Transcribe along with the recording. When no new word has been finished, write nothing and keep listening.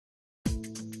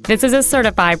This is a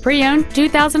certified pre-owned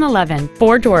 2011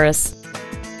 Ford Taurus.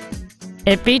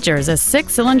 It features a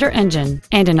 6-cylinder engine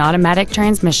and an automatic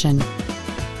transmission.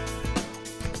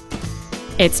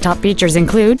 Its top features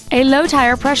include a low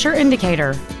tire pressure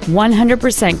indicator,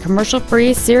 100%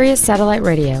 commercial-free Sirius satellite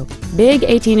radio, big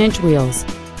 18-inch wheels,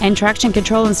 and traction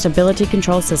control and stability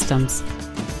control systems.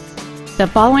 The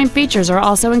following features are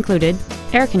also included: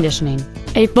 air conditioning,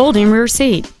 a folding rear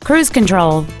seat, cruise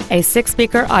control, a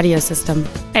 6-speaker audio system,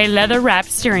 a leather-wrapped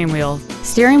steering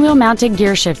wheel mounted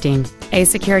gear shifting, a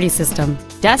security system,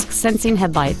 dusk sensing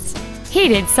headlights,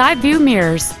 heated side view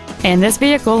mirrors, and this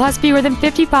vehicle has fewer than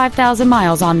 55,000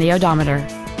 miles on the odometer.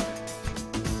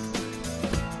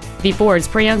 The Ford's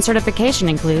pre-owned certification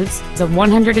includes a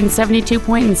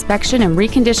 172-point inspection and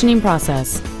reconditioning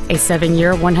process, a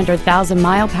 7-year,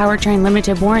 100,000-mile powertrain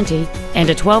limited warranty, and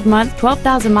a 12-month,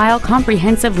 12,000-mile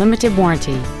comprehensive limited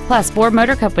warranty, plus Ford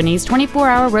Motor Company's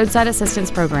 24-hour roadside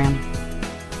assistance program.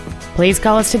 Please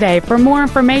call us today for more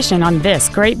information on this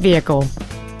great vehicle.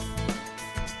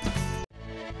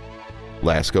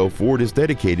 Lasco Ford is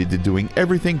dedicated to doing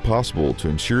everything possible to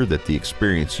ensure that the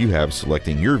experience you have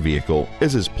selecting your vehicle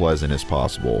is as pleasant as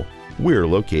possible. We're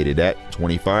located at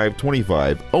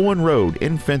 2525 Owen Road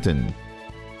in Fenton.